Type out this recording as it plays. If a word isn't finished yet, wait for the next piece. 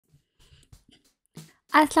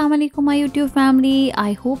Assalamu alaikum my YouTube family.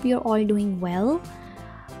 I hope you're all doing well.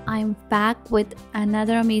 I'm back with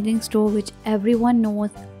another amazing store which everyone knows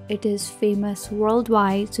it is famous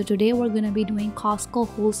worldwide. So today we're going to be doing Costco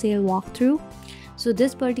wholesale walkthrough. So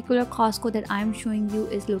this particular Costco that I'm showing you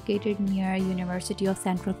is located near University of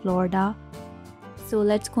Central Florida. So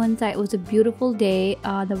let's go inside. It was a beautiful day.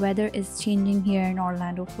 The weather is changing here in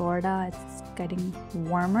Orlando, Florida. It's getting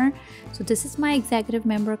warmer. So this is my executive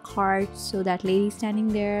member card. So that lady standing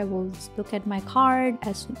there will look at my card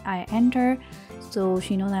as I enter. So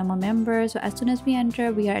she knows I'm a member. So as soon as we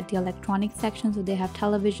enter, we are at the electronics section. So they have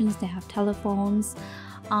televisions, they have telephones,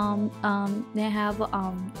 they have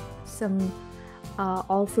some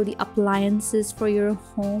also the appliances for your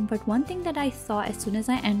home. But one thing that I saw as soon as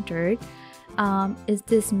I entered is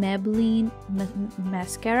this Maybelline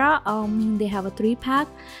mascara. They have a 3-pack,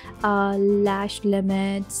 Lash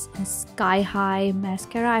Limits Sky High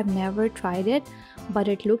mascara. I've never tried it, but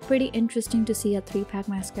it looked pretty interesting to see a 3-pack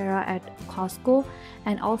mascara at Costco.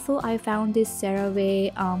 And also I found this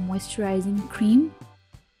CeraVe moisturizing cream.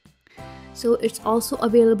 So it's also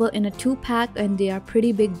available in a 2-pack and they are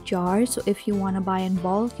pretty big jars. So if you want to buy in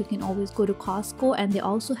bulk, you can always go to Costco. And they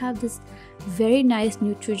also have this very nice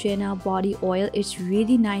Neutrogena body oil. It's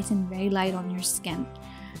really nice and very light on your skin.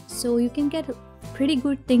 So you can get pretty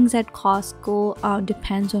good things at Costco.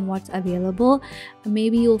 Depends on what's available.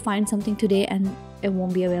 Maybe you'll find something today and it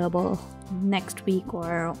won't be available next week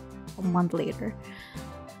or a month later.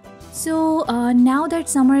 So now that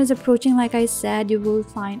summer is approaching, like I said, you will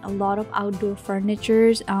find a lot of outdoor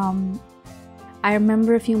furnitures. I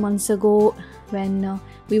remember a few months ago when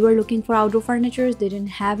we were looking for outdoor furnitures, they didn't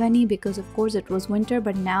have any because of course it was winter.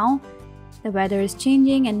 But now the weather is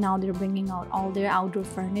changing and now they're bringing out all their outdoor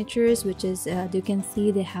furnitures, which is you can see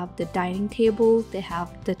they have the dining tables, they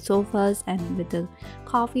have the sofas and with the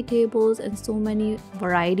coffee tables and so many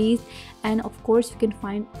varieties. And of course you can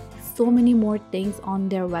find so many more things on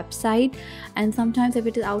their website, and sometimes if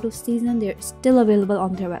it is out of season they're still available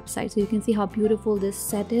on their website. So you can see how beautiful this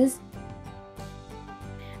set is.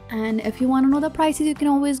 And if you want to know the prices, you can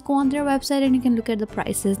always go on their website and you can look at the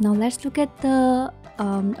prices. Now let's look at the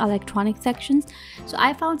electronic sections. So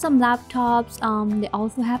I found some laptops. They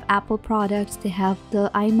also have Apple products. They have the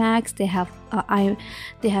iMacs, they have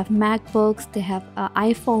MacBooks, they have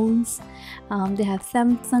iPhones, they have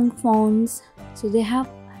Samsung phones. So they have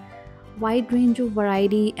wide range of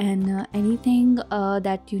variety, and anything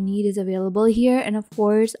that you need is available here. And of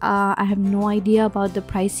course I have no idea about the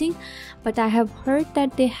pricing, but I have heard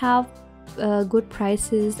that they have good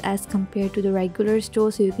prices as compared to the regular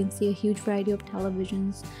store. So you can see a huge variety of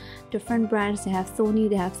televisions, different brands. They have Sony,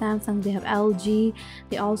 they have Samsung, they have LG.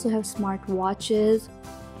 They also have smart watches,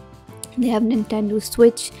 they have Nintendo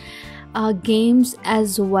Switch games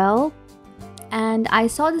as well. And I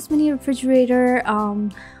saw this mini refrigerator.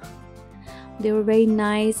 They were very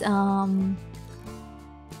nice.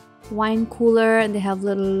 Wine cooler, and they have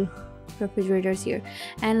little refrigerators here.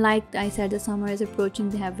 And like I said, the summer is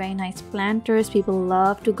approaching. They have very nice planters. People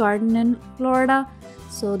love to garden in Florida,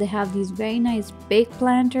 so they have these very nice big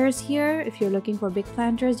planters here. If you're looking for big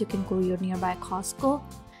planters, you can go to your nearby Costco.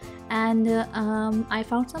 And I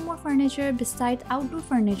found some more furniture besides outdoor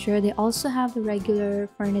furniture. They also have the regular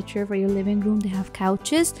furniture for your living room. They have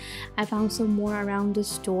couches. I found some more around the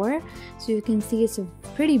store, so you can see it's a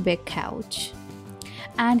pretty big couch.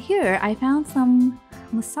 And here I found some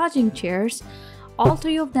massaging chairs. All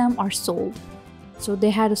 3 of them are sold, so they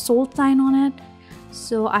had a sold sign on it.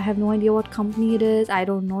 So I have no idea what company it is. I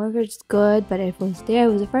don't know if it's good, but it was there.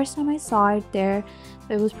 It was the first time I saw it there.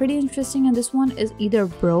 It was pretty interesting. And this one is either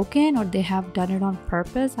broken or they have done it on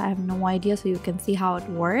purpose. I have no idea. So you can see how it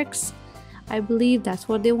works. I believe that's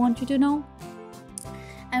what they want you to know.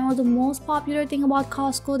 And what the most popular thing about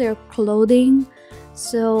Costco, their clothing.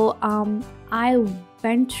 So I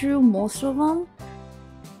went through most of them.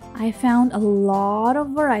 I found a lot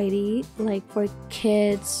of variety, like for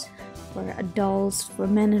kids, for adults, for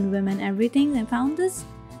men and women, everything. I found this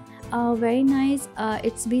very nice.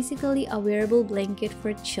 It's basically a wearable blanket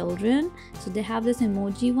for children. So they have this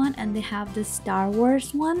emoji one and they have this Star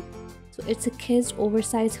Wars one. So it's a kids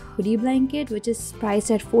oversized hoodie blanket, which is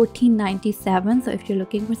priced at $14.97. So if you're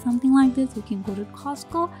looking for something like this, you can go to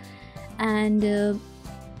Costco. And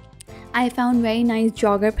I found very nice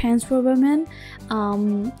jogger pants for women,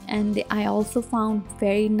 and I also found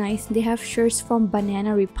very nice, they have shirts from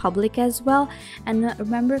Banana Republic as well. And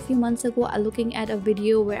remember a few months ago looking at a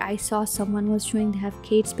video where I saw someone was showing they have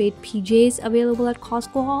Kate Spade PJs available at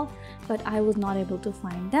Costco haul, but I was not able to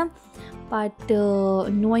find them. But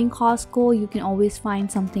knowing Costco, you can always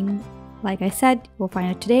find something like I said, we'll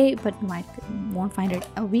find it today, but you won't find it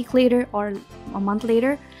a week later or a month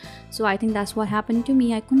later. So I think that's what happened to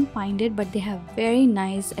me. I couldn't find it, but they have very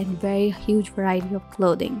nice and very huge variety of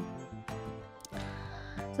clothing.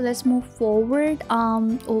 So let's move forward.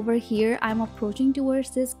 Over here I'm approaching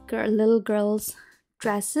towards this little girl's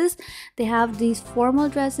dresses. They have these formal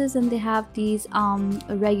dresses and they have these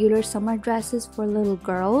regular summer dresses for little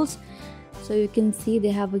girls. So you can see they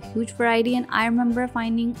have a huge variety, and I remember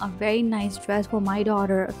finding a very nice dress for my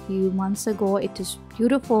daughter a few months ago. It is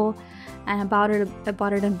beautiful, and I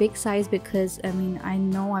bought it in big size because I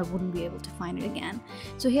know I wouldn't be able to find it again.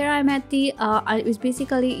 So here I'm at the it's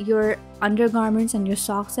basically your undergarments and your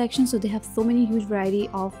sock section. So they have so many huge variety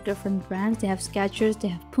of different brands. They have Skechers, they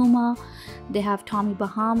have Puma, they have Tommy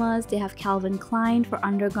Bahamas, they have Calvin Klein for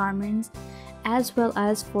undergarments as well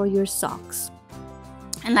as for your socks.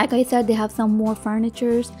 And like I said, they have some more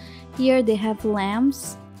furnitures. Here they have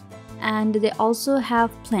lamps, and they also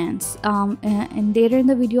have plants. And later in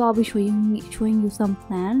the video I'll be showing you some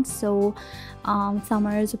plants. So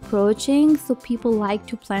summer is approaching, so people like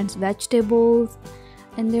to plant vegetables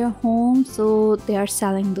in their home, so they are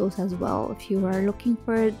selling those as well. If you are looking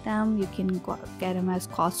for them, you can get them as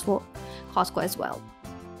Costco as well.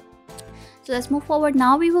 So let's move forward.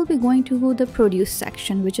 Now we will be going to the produce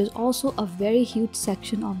section, which is also a very huge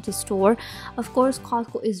section of the store. Of course,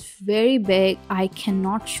 Costco is very big. I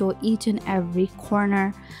cannot show each and every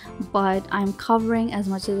corner, but I'm covering as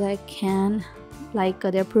much as I can. Like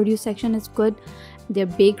their produce section is good, their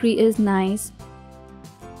bakery is nice.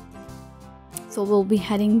 So we'll be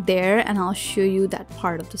heading there and I'll show you that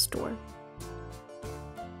part of the store.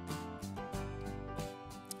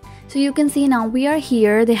 So you can see now we are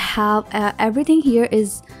here. They have everything here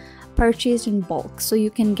is purchased in bulk, so you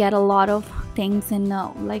can get a lot of things in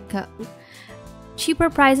cheaper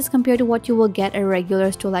prices compared to what you will get at a regular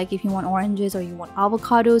store. Like if you want oranges, or you want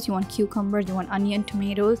avocados, you want cucumbers, you want onion,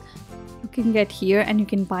 tomatoes, you can get here and you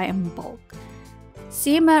can buy in bulk.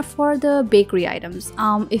 Same for the bakery items.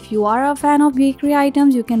 If you are a fan of bakery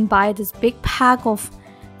items, you can buy this big pack of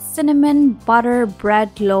cinnamon butter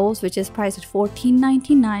bread loaves, which is priced at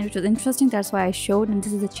 $14.99, which was interesting. That's why I showed. And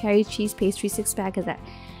this is a cherry cheese pastry 6-pack that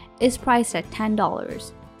is priced at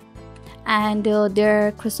 $10. And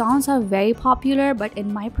their croissants are very popular, but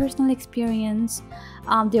in my personal experience,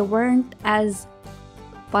 they weren't as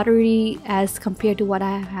buttery as compared to what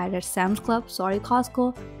I have had at Sam's Club. Sorry,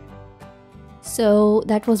 Costco. So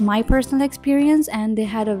that was my personal experience. And they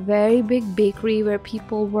had a very big bakery where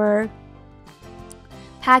people were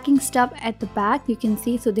packing stuff at the back. You can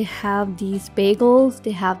see, so they have these bagels,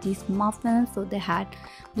 they have these muffins. So they had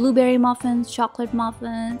blueberry muffins, chocolate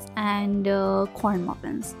muffins, and corn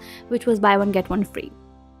muffins, which was buy one get one free.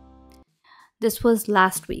 This was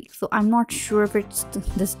last week, so I'm not sure if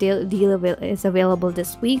this deal is available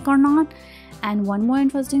this week or not. And one more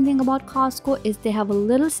interesting thing about Costco is they have a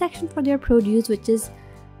little section for their produce, which is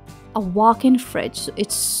a walk-in fridge. So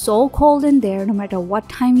it's so cold in there no matter what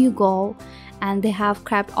time you go. And they have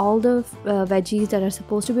kept all the veggies that are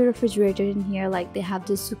supposed to be refrigerated in here. Like they have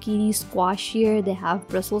the zucchini squash here, they have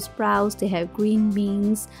Brussels sprouts, they have green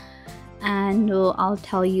beans, and I'll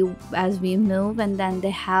tell you as we move. And then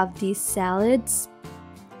they have these salads.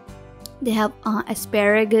 They have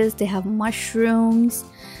asparagus, they have mushrooms,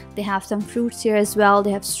 they have some fruits here as well.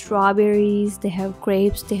 They have strawberries, they have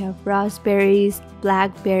grapes, they have raspberries,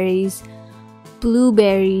 blackberries,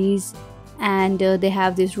 blueberries, and they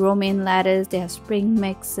have this romaine lettuce, they have spring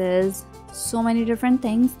mixes, so many different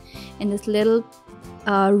things in this little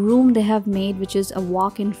room they have made, which is a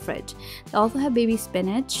walk-in fridge. They also have baby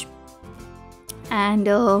spinach, and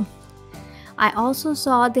I also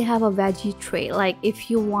saw they have a veggie tray. Like if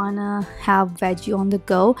you wanna have veggie on the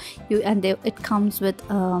go, it comes with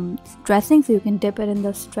dressing, so you can dip it in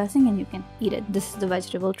this dressing and you can eat it. This is the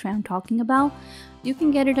vegetable tray I'm talking about. You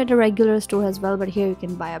can get it at a regular store as well, but here you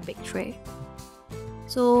can buy a big tray.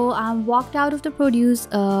 So I walked out of the produce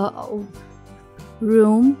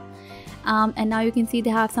room, and now you can see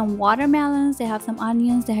they have some watermelons, they have some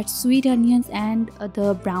onions, they had sweet onions and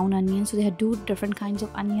the brown onions. So they had 2 different kinds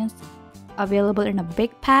of onions available in a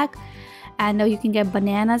big pack. And now you can get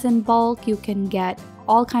bananas in bulk, you can get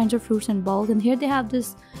all kinds of fruits in bulk. And here they have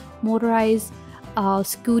this motorized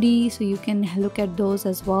scooty, so you can look at those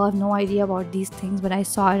as well. I have no idea about these things, but I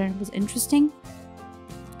saw it and it was interesting.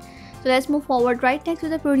 So let's move forward. Right next to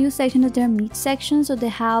the produce section is their meat section. So they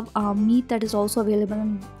have meat that is also available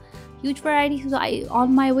in huge variety. So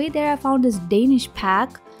on my way there I found this Danish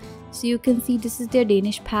pack. So you can see this is their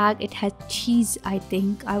Danish pack. It had cheese, I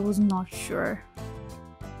think. I was not sure.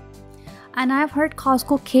 And I've heard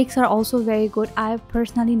Costco cakes are also very good. I've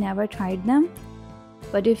personally never tried them,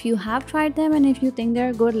 but if you have tried them and if you think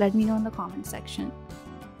they're good, let me know in the comment section.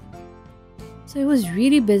 So it was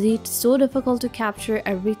really busy. It's so difficult to capture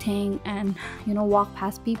everything and, you know, walk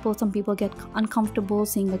past people. Some people get uncomfortable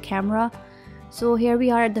seeing the camera. So here we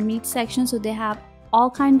are at the meat section. So they have all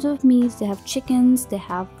kinds of meats. They have chickens, they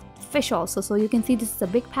have fish also. So you can see this is a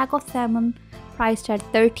big pack of salmon priced at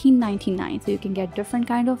 $13.99. So you can get different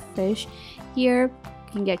kind of fish here.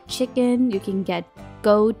 You can get chicken, you can get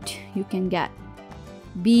goat, you can get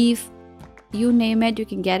beef, you name it, you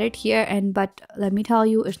can get it here. And but let me tell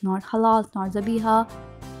you, it's not halal, it's not zabiha.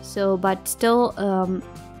 So but still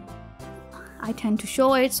I tend to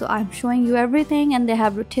show it, so I'm showing you everything. And they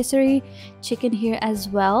have rotisserie chicken here as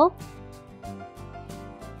well.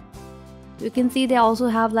 You can see they also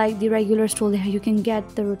have like the regular store there. You can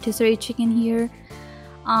get the rotisserie chicken here.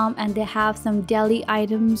 And they have some deli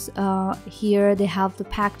items here. They have the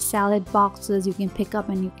packed salad boxes you can pick up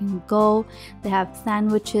and you can go. They have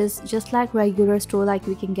sandwiches just like regular store, like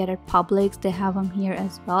we can get at Publix. They have them here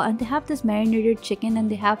as well. And they have this marinated chicken, and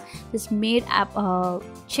they have this made up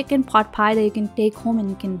chicken pot pie that you can take home and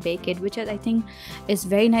you can bake it, which I think is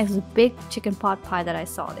very nice. It's a big chicken pot pie that I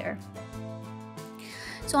saw there.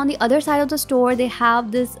 So on the other side of the store, they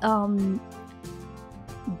have this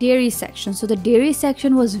dairy section. So the dairy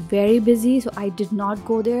section was very busy, so I did not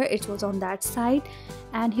go there. It was on that side.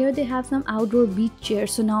 And here they have some outdoor beach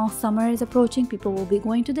chairs. So now summer is approaching, people will be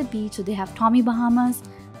going to the beach. So they have Tommy Bahama's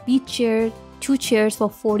beach chair, 2 chairs for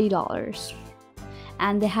 $40.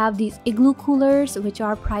 And they have these igloo coolers, which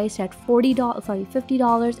are priced at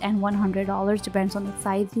 $50 and $100, depends on the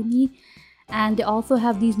size you need. And they also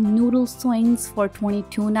have these noodle swings for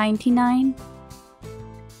 $22.99.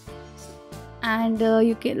 And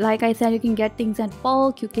you can, like I said, you can get things at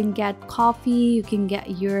bulk. You can get coffee, you can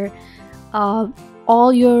get your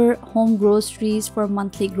all your home groceries for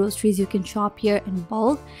monthly groceries. You can shop here in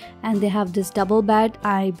bulk. And they have this double bed.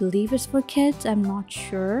 I believe it's for kids, I'm not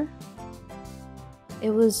sure.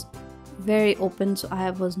 It was very open, so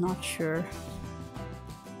I was not sure.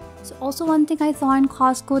 So also one thing I saw in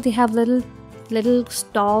Costco, they have little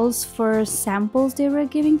stalls for samples they were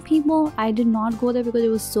giving people. I did not go there because it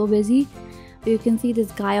was so busy. But you can see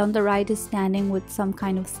this guy on the right is standing with some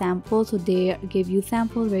kind of sample. So they give you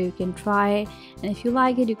samples where you can try, and if you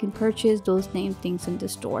like it, you can purchase those same things in the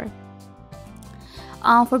store.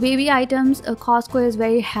 For baby items,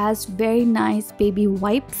 Costco has very nice baby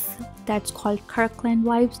wipes. That's called Kirkland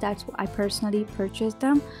wipes. That's what I personally purchased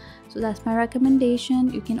them. So that's my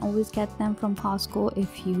recommendation. You can always get them from Costco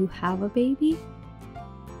if you have a baby.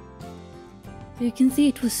 You can see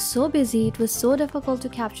it was so busy. It was so difficult to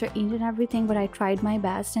capture each and everything, but I tried my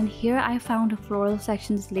best. And here I found a floral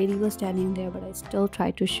section. This lady was standing there, but I still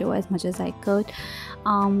tried to show as much as I could.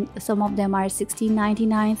 Some of them are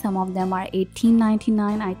 $16.99, some of them are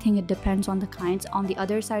 $18.99. I think it depends on the kinds. On the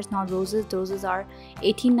other side, it's not roses. Roses are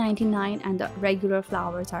 $18.99 and the regular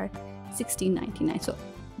flowers are $16.99. So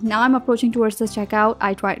now I'm approaching towards the checkout.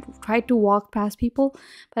 I tried to walk past people,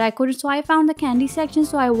 but I couldn't. So I found the candy section,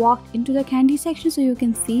 so I walked into the candy section. So you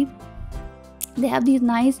can see they have these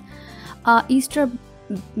nice Easter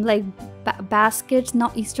like baskets.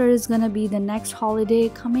 Now Easter is gonna be the next holiday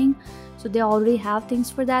coming, so they already have things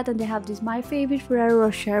for that. And they have these my favorite Ferrero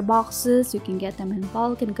Rocher boxes. You can get them in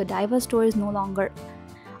bulk, and Godiva store is no longer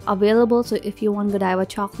available. So if you want Godiva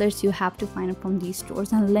chocolates, you have to find it from these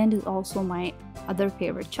stores. And Lind is also my other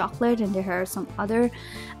favorite chocolate. And there are some other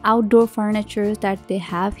outdoor furniture that they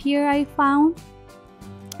have here I found.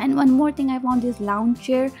 And one more thing I found, this lounge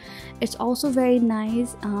chair. It's also very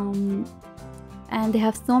nice. And they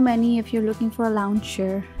have so many. If you're looking for a lounge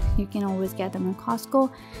chair, you can always get them in Costco.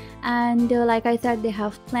 And like I said, they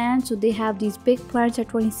have plants. So they have these big plants at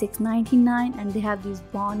 $26.99, and they have these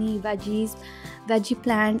Bonnie veggie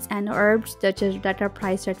plants and herbs that are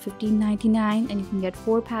priced at $15.99, and you can get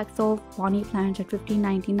 4 packs of Bonnie plants at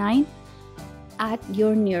 $15.99 at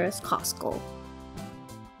your nearest Costco.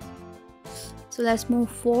 So let's move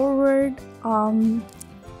forward.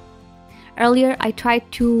 Earlier I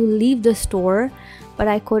tried to leave the store, but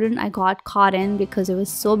I couldn't. I got caught in because it was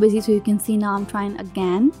so busy. So you can see now I'm trying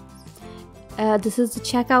again. This is the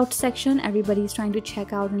checkout section. Everybody's trying to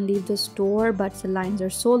check out and leave the store, but the lines are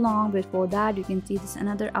so long. Before that, you can see this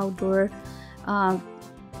another outdoor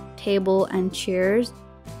table and chairs,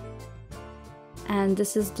 and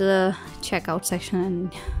this is the checkout section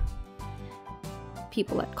and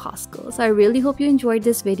people at Costco. So I really hope you enjoyed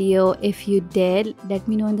this video. If you did, let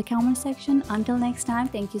me know in the comment section. Until next time,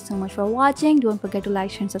 thank you so much for watching. Don't forget to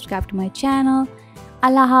like, share and subscribe to my channel.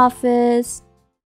 Allah Hafiz.